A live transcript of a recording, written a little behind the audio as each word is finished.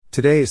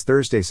Today is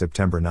Thursday,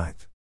 September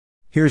 9th.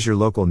 Here's your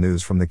local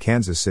news from the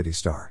Kansas City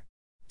Star.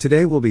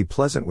 Today will be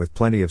pleasant with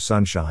plenty of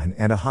sunshine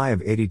and a high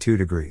of 82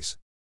 degrees.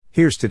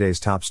 Here's today's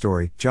top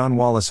story. John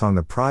Wallace hung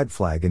the pride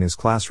flag in his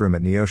classroom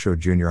at Neosho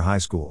Junior High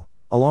School,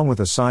 along with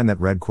a sign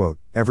that read, quote,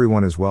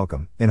 "Everyone is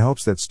welcome," in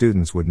hopes that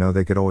students would know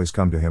they could always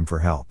come to him for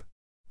help.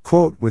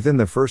 Quote, "Within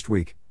the first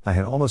week, I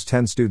had almost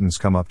 10 students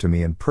come up to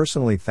me and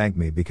personally thank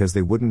me because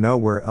they wouldn't know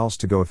where else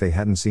to go if they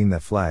hadn't seen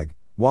that flag,"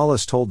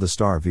 Wallace told the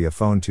Star via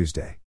phone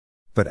Tuesday.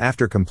 But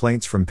after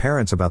complaints from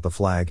parents about the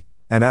flag,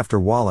 and after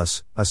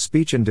Wallace, a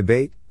speech and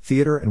debate,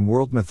 theater and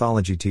world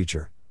mythology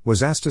teacher,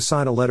 was asked to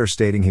sign a letter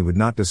stating he would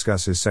not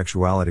discuss his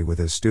sexuality with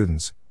his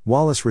students,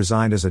 Wallace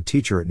resigned as a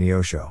teacher at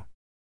Neosho.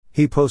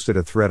 He posted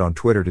a thread on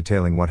Twitter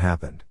detailing what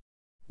happened.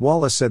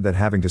 Wallace said that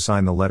having to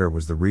sign the letter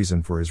was the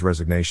reason for his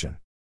resignation.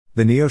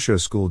 The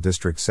Neosho School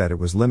District said it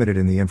was limited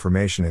in the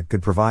information it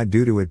could provide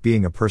due to it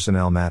being a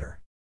personnel matter.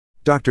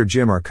 Dr.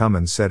 Jim R.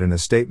 Cummins said in a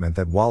statement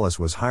that Wallace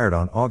was hired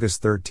on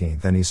August 13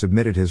 and he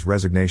submitted his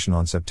resignation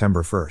on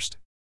September 1.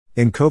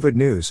 In COVID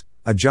news,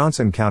 a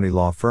Johnson County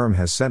law firm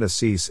has sent a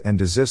cease and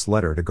desist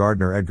letter to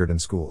Gardner Edgerton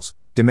Schools,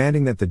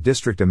 demanding that the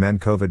district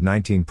amend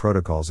COVID-19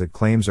 protocols it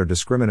claims are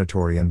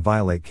discriminatory and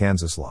violate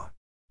Kansas law.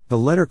 The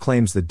letter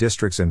claims the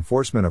district's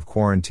enforcement of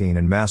quarantine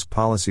and mask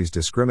policies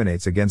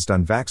discriminates against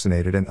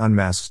unvaccinated and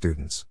unmasked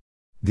students.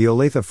 The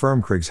Olathe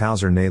firm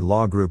Kriegshauser-Ney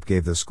Law Group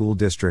gave the school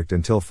district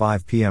until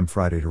 5 p.m.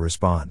 Friday to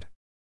respond.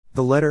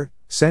 The letter,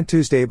 sent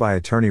Tuesday by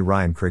attorney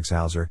Ryan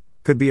Kriegshauser,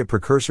 could be a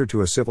precursor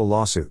to a civil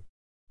lawsuit.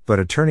 But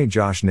attorney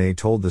Josh Ney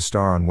told the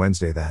Star on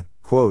Wednesday that,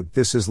 quote,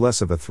 "This is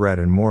less of a threat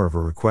and more of a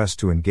request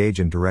to engage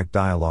in direct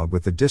dialogue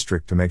with the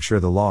district to make sure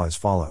the law is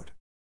followed.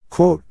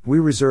 Quote, we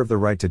reserve the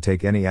right to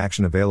take any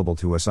action available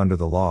to us under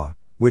the law,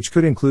 which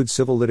could include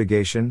civil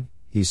litigation,"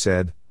 he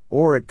said,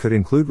 "or it could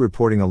include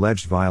reporting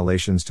alleged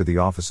violations to the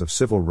Office of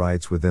Civil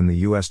Rights within the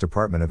U.S.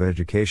 Department of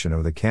Education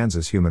or the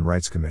Kansas Human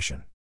Rights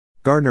Commission."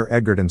 Gardner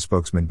Edgerton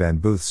spokesman Ben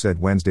Booth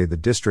said Wednesday the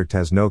district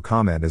has no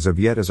comment as of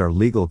yet as our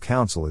legal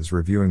counsel is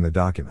reviewing the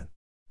document.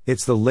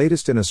 It's the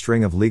latest in a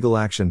string of legal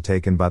action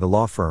taken by the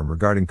law firm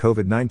regarding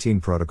COVID-19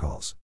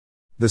 protocols.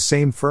 The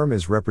same firm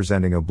is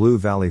representing a Blue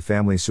Valley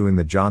family suing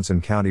the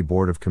Johnson County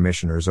Board of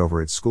Commissioners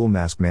over its school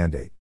mask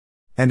mandate.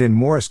 And in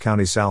Morris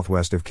County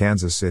southwest of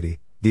Kansas City,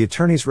 the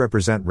attorneys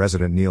represent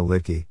resident Neil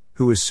Litke,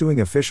 who is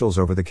suing officials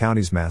over the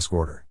county's mask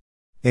order.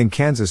 In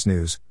Kansas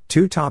news,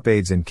 2 top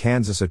aides in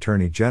Kansas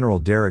Attorney General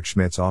Derek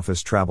Schmidt's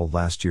office traveled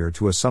last year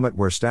to a summit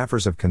where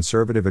staffers of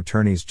conservative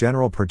attorneys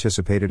general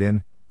participated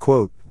in,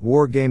 quote,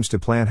 war games to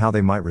plan how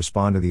they might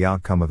respond to the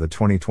outcome of the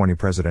 2020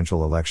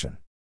 presidential election.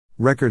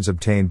 Records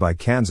obtained by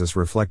Kansas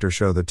Reflector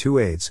show the 2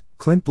 aides,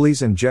 Clint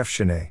Blees and Jeff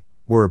Cheney,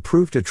 were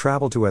approved to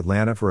travel to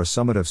Atlanta for a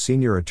summit of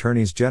senior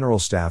attorneys general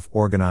staff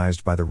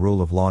organized by the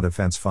Rule of Law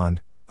Defense Fund,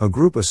 a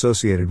group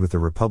associated with the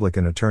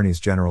Republican Attorneys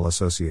General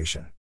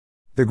Association.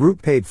 The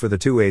group paid for the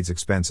 2 aides'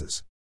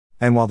 expenses.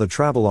 And while the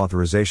travel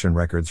authorization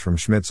records from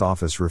Schmidt's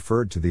office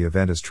referred to the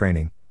event as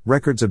training,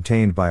 records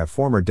obtained by a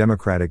former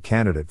Democratic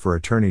candidate for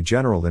Attorney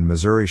General in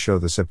Missouri show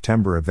the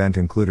September event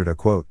included a,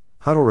 quote,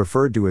 huddle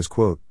referred to as,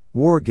 quote,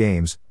 war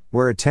games,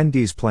 where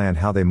attendees planned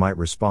how they might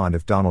respond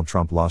if Donald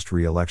Trump lost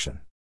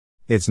re-election.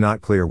 It's not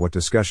clear what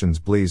discussions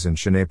Blees and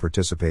Cheney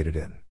participated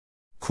in.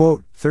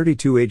 Quote,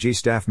 32 AG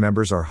staff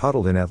members are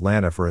huddled in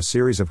Atlanta for a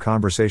series of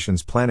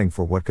conversations planning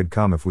for what could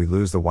come if we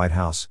lose the White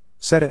House,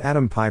 said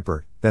Adam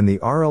Piper, then the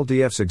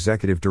RLDF's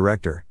executive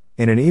director,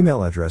 in an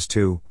email address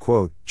to,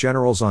 quote,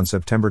 generals on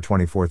September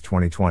 24,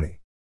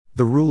 2020.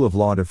 The Rule of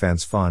Law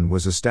Defense Fund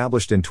was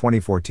established in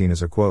 2014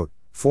 as a, quote,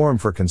 forum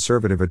for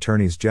conservative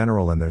attorneys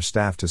general and their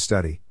staff to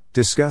study,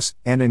 discuss,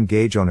 and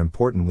engage on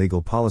important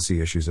legal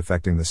policy issues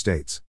affecting the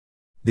states.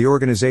 The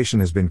organization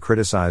has been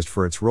criticized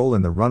for its role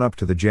in the run-up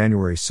to the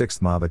January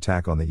 6 mob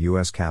attack on the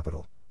U.S.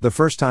 Capitol, the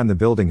first time the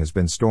building has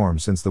been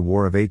stormed since the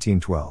War of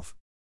 1812.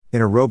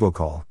 In a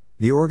robocall,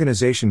 the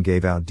organization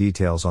gave out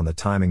details on the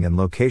timing and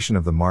location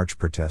of the march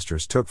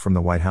protesters took from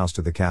the White House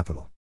to the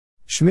Capitol.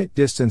 Schmidt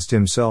distanced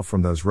himself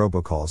from those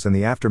robocalls in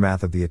the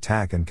aftermath of the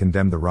attack and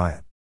condemned the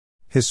riot.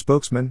 His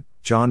spokesman,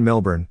 John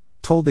Milburn,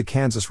 told the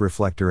Kansas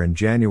Reflector in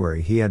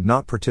January he had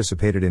not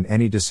participated in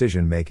any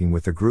decision-making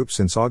with the group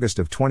since August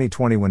of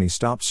 2020 when he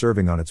stopped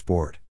serving on its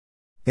board.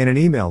 In an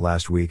email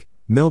last week,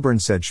 Milburn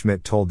said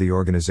Schmidt told the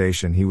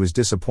organization he was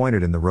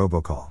disappointed in the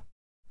robocall.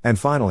 And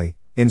finally,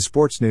 in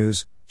sports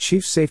news,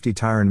 Chiefs safety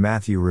Tyrann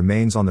Mathieu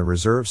remains on the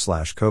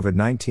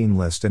reserve/COVID-19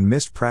 list and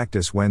missed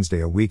practice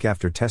Wednesday a week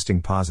after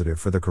testing positive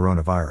for the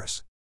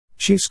coronavirus.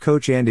 Chiefs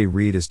coach Andy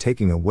Reid is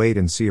taking a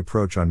wait-and-see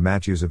approach on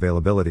Mathieu's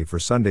availability for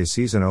Sunday's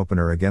season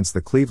opener against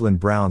the Cleveland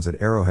Browns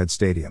at Arrowhead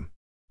Stadium.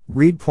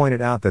 Reid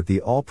pointed out that the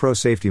All-Pro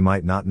safety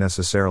might not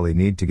necessarily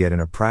need to get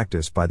in a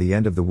practice by the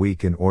end of the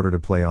week in order to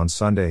play on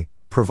Sunday,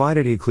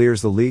 provided he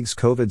clears the league's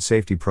COVID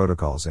safety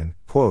protocols and,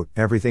 quote,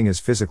 everything is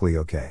physically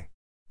okay.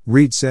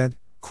 Reid said,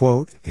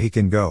 quote, he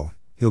can go,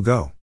 he'll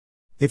go.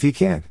 If he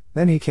can't,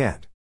 then he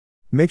can't.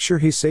 Make sure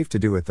he's safe to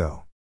do it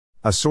though.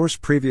 A source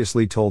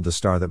previously told the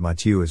Star that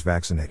Mathieu is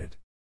vaccinated.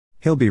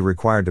 He'll be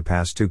required to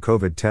pass 2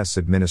 COVID tests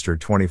administered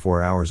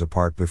 24 hours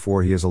apart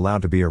before he is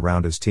allowed to be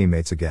around his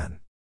teammates again.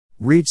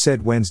 Reed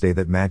said Wednesday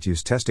that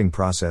Mathieu's testing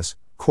process,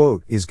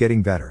 quote, is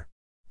getting better.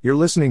 You're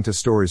listening to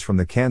stories from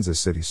the Kansas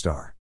City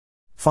Star.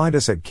 Find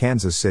us at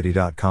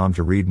kansascity.com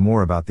to read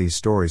more about these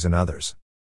stories and others.